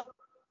on, bro.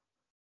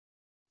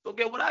 So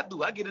get what I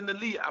do. I get in the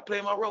league. I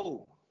play my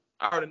role.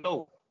 I already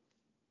know.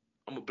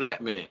 I'm a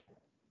black man.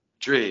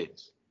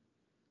 Dreads.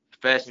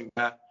 Fashion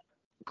guy.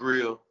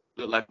 Grill.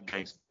 Look like a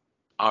gangster.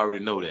 I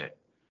already know that.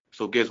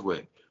 So guess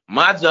what?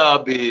 My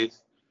job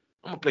is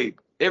I'm going to play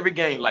every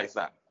game lights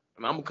out.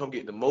 And I'm going to come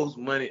get the most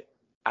money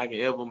I can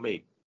ever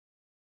make.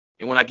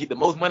 And when I get the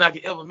most money I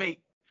can ever make,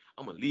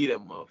 I'm going to leave that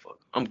motherfucker.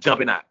 I'm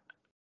jumping out.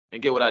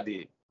 And get what I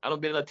did. I done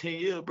been in 10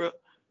 years, bro.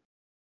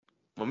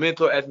 My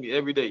mentor asks me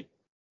every day,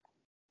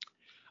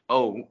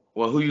 oh,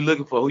 well, who you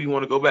looking for? Who you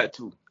want to go back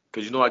to?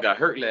 Because you know I got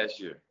hurt last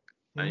year.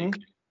 I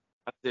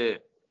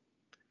said,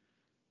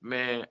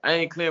 man, I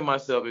ain't clearing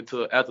myself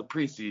until after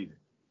preseason.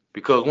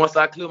 Because once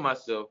I clear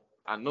myself,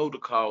 I know the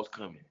call's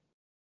coming.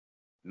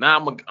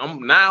 Now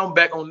I'm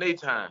back on their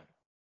time.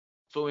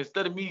 So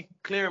instead of me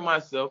clearing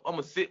myself, I'm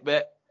going to sit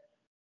back,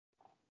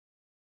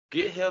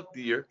 get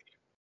healthier,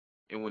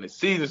 and when the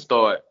season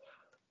starts,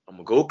 I'm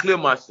going to go clear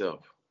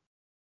myself.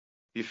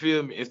 You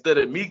feel me? Instead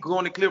of me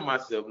going to clear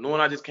myself,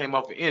 knowing I just came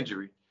off an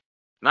injury,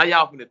 now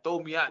y'all finna throw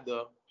me out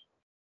there,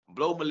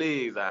 blow my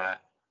legs out,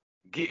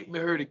 get me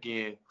hurt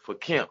again for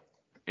camp,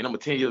 and I'm a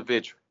 10-year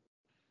veteran.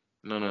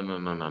 No.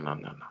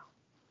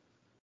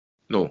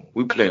 No,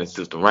 we playing the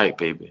system right,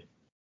 baby.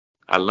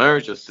 I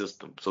learned your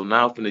system, so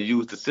now I'm finna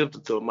use the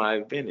system to my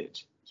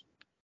advantage.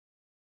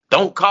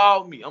 Don't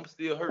call me. I'm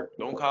still hurt.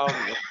 Don't call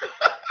me.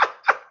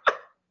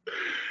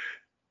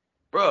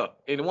 Bro,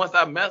 and once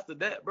I mastered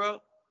that,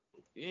 bro,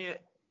 yeah,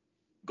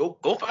 go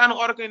find an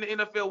article in the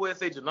NFL where it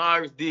say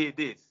Janoris did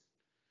this.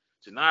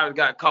 Janoris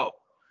got caught.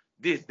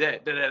 This,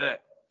 that.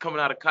 Coming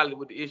out of college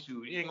with the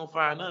issue. You ain't gonna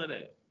find none of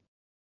that.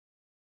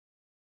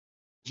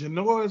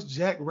 Janoris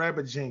Jack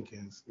Rabbit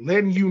Jenkins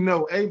letting you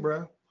know, hey,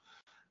 bro,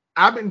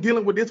 I've been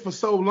dealing with this for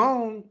so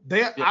long.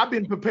 I've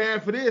been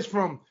prepared for this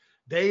from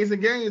days in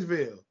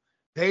Gainesville,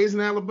 days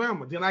in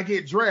Alabama. Then I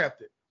get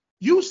drafted.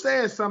 You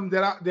said something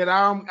that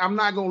I'm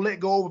not gonna let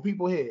go over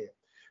people's head.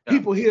 Yeah.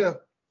 People hear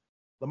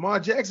Lamar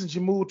Jackson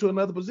should move to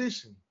another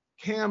position.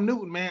 Cam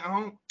Newton, man,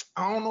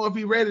 I don't know if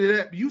he's ready to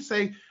that. You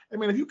say, hey,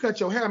 man, if you cut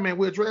your hair, man,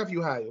 we'll draft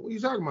you higher. What are you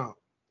talking about?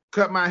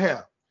 Cut my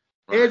hair.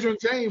 Right. Adrian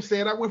James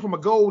said, I went from a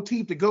gold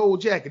teeth to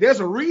gold jacket. There's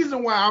a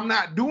reason why I'm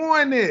not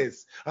doing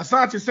this.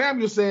 Asante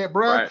Samuel said,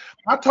 bro, right.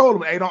 I told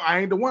him, hey, I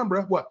ain't the one,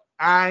 bro. What?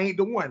 I ain't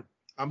the one.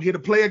 I'm here to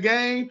play a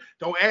game.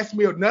 Don't ask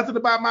me nothing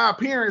about my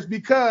appearance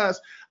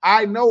because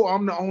I know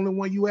I'm the only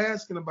one you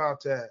asking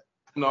about that.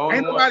 No,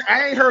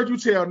 I ain't heard you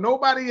tell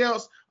nobody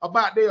else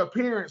about their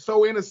appearance.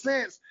 So in a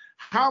sense,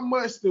 how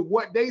much did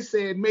what they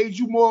said made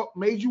you want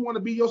to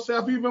be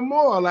yourself even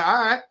more? Like,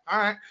 all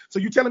right. So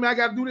you telling me I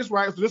got to do this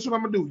right? So this is what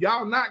I'm gonna do.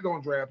 Y'all not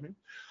gonna draft me.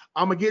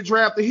 I'm gonna get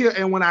drafted here,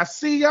 and when I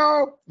see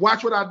y'all,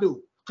 watch what I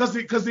do. Cause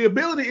the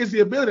ability is the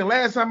ability. And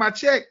last time I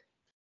checked,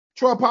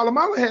 Troy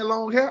Polamalu had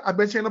long hair. I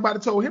bet you ain't nobody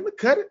told him to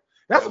cut it.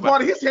 That's a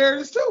part of his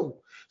heritage too.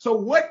 So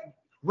what?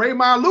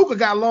 Raymond Luka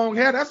got long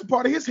hair. That's a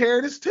part of his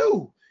heritage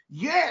too.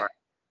 Yeah. Right.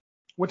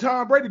 When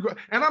Tom Brady grow,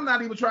 and I'm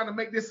not even trying to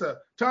make this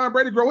Tom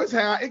Brady grow his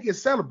hair out, it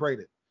gets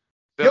celebrated.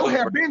 Your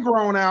hair been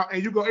grown out,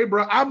 and you go, hey,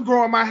 bro, I'm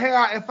growing my hair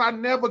out if I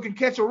never can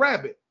catch a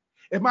rabbit.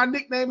 If my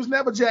nickname is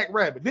never Jack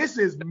Rabbit. This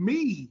is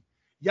me.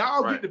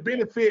 Y'all get the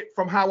benefit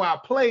from how I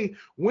play,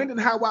 when and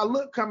how I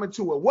look coming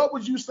to it. What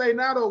would you say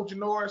now, though,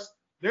 Janoris?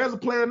 There's a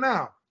player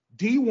now,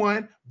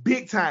 D1,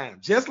 big time,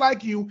 just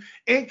like you,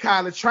 in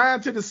college,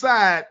 trying to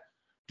decide,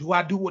 do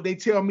I do what they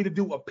tell me to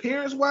do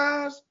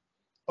appearance-wise,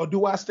 or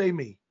do I stay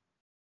me?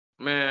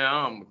 Man,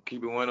 I'm going to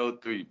keep it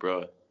 103,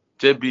 bro.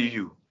 Just be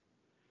you.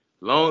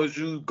 Long as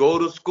you go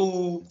to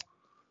school,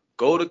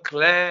 go to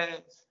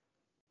class,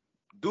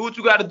 do what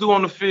you got to do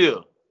on the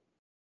field.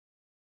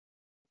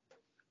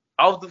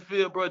 Off the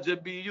field, bro,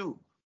 just be you.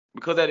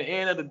 Because at the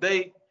end of the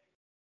day,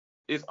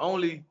 it's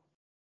only,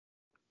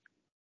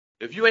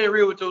 if you ain't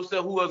real with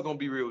yourself, who else going to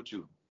be real with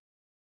you?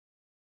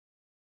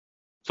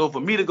 So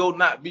for me to go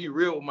not be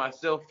real with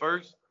myself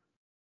first,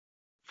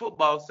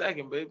 football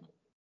second, baby.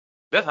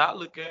 That's how I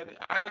look at it.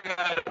 I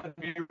gotta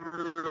be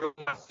real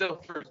with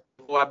myself first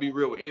before I be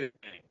real with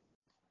anything.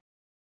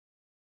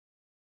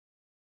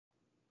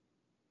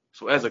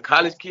 So as a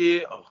college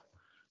kid, or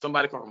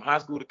somebody come from high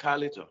school to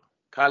college, or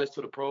college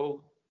to the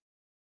pros,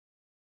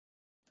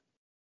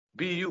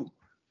 be you.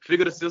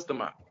 Figure the system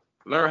out.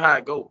 Learn how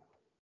it goes.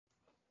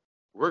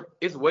 Work.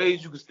 It's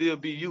ways you can still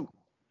be you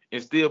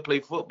and still play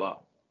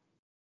football.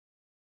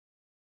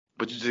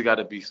 But you just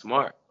gotta be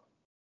smart.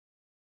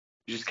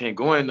 You just can't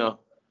go in there.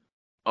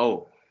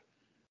 Oh,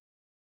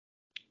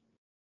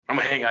 I'm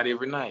going to hang out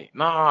every night.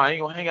 Nah, I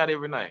ain't going to hang out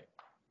every night.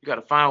 You got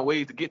to find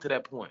ways to get to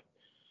that point.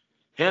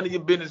 Handle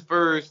your business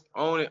first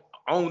on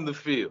the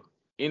field,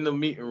 in the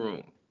meeting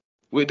room,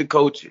 with the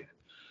coaches.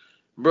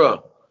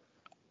 Bro,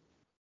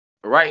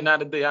 right now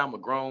today, I'm a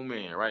grown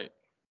man, right?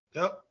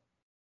 Yep.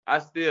 I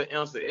still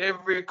answer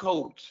every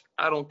coach.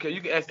 I don't care. You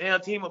can ask any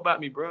team about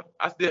me, bro.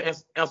 I still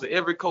answer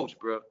every coach,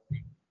 bro.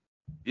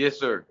 Yes,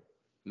 sir.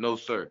 No,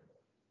 sir.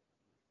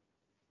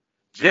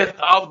 Just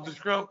off the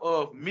strength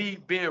of me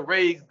being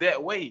raised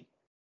that way.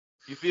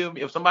 You feel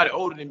me? If somebody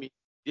older than me,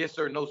 yes,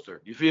 sir, no,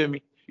 sir. You feel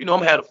me? You know,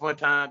 I'm having a fun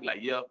time, like,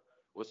 yeah,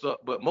 what's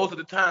up? But most of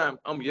the time,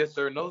 I'm yes,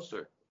 sir, no,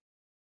 sir.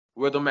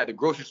 Whether I'm at the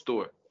grocery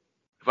store,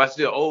 if I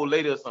see an old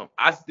lady or something,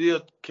 I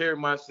still carry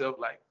myself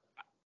like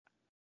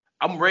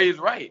I'm raised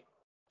right.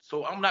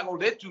 So I'm not going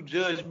to let you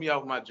judge me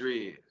off my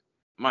dreads,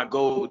 my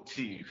gold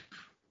teeth.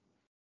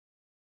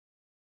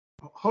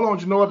 Hold on,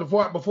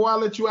 Janoris, before I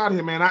let you out of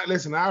here, man,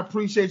 I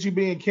appreciate you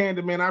being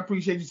candid, man. I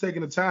appreciate you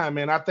taking the time,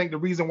 man. I think the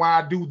reason why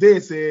I do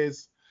this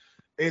is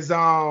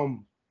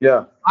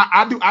yeah.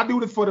 I do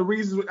this for the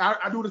reasons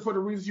I do this for the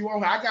reasons you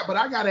want. But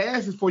I gotta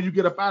ask this before you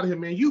get up out of here,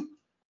 man.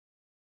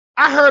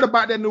 I heard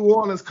about that New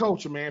Orleans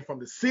culture, man, from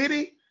the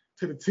city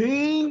to the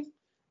team,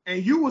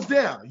 and you was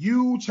there.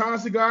 You,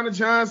 Chauncey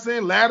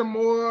Gardner-Johnson,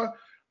 Lattimore,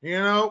 you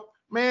know.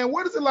 Man,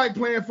 what is it like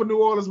playing for New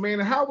Orleans,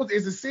 man? And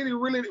is the city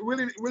really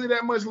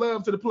that much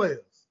love to the players?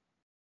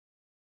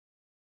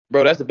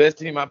 Bro, that's the best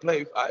team I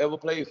ever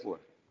played for.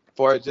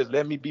 For it just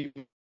let me be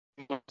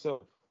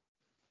myself.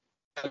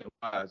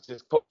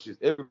 Just coaches,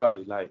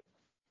 everybody, like,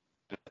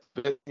 that's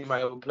the best team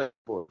I ever played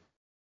for.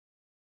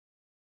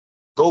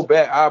 Go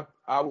back,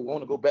 I would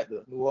want to go back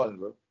to New Orleans,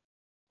 bro.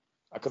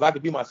 because I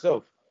could be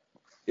myself.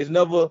 It's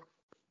never,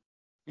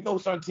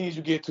 certain teams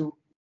you get to,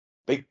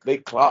 they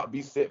clock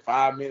be set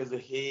 5 minutes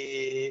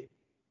ahead.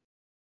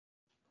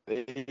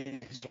 They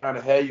trying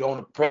to have you on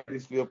the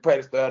practice field,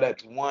 practice start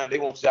at 1. They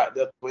won't shot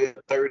there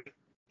 12:30.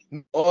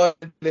 Or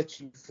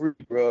let you free,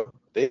 bro.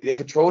 They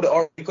control the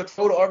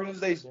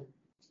organization,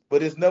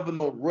 but it's never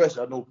no rush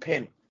or no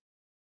panic.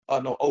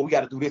 We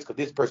got to do this because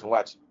this person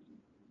watching.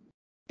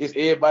 It's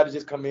everybody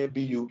just come in,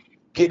 be you,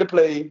 get the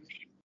plays,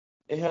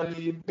 and handle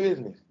your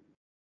business.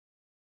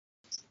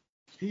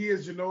 He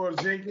is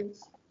Janoris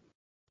Jenkins,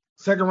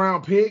 2nd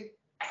round pick.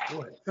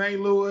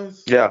 St.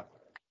 Louis. Yeah.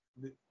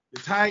 The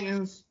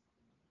Titans.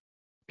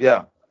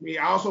 Yeah. He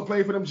also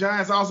played for them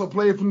Giants. Also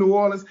played for New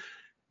Orleans.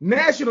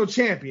 National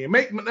champion.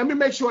 Let me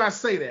make sure I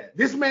say that.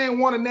 This man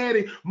won a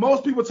natty.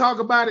 Most people talk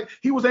about it.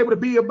 He was able to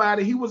be about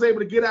it. He was able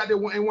to get out there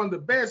in one of the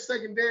best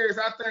secondaries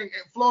I think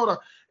Florida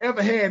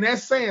ever had. And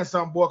that's saying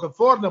something, boy, because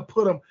Florida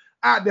put him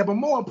out there. But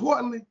more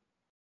importantly,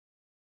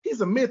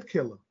 he's a myth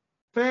killer.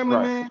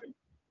 Family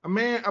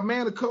man, a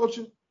man of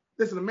culture.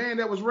 Listen, a man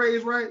that was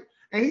raised right.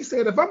 And he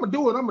said, if I'm going to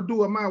do it, I'm going to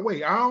do it my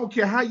way. I don't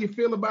care how you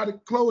feel about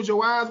it. Close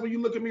your eyes when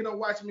you look at me. Don't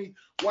watch me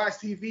watch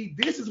TV.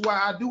 This is why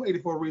I do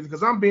 84 Reasons,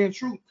 because I'm being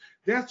true.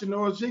 That's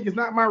Janoris Jenkins,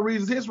 not my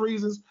reasons, his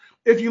reasons.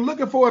 If you're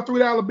looking for a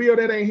 $3 bill,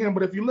 that ain't him.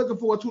 But if you're looking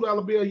for a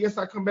 $2 bill, yes,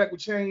 I come back with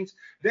change.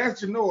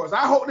 That's Janoris.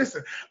 I hope,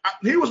 listen,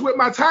 he was with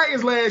my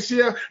Titans last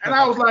year, and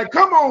I was like,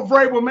 come on,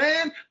 Vrabel,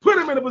 man. Put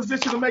him in a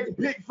position to make a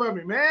pick for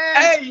me, man.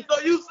 Hey, so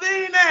you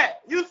seen that?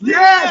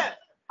 Yes,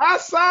 I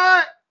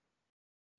saw it.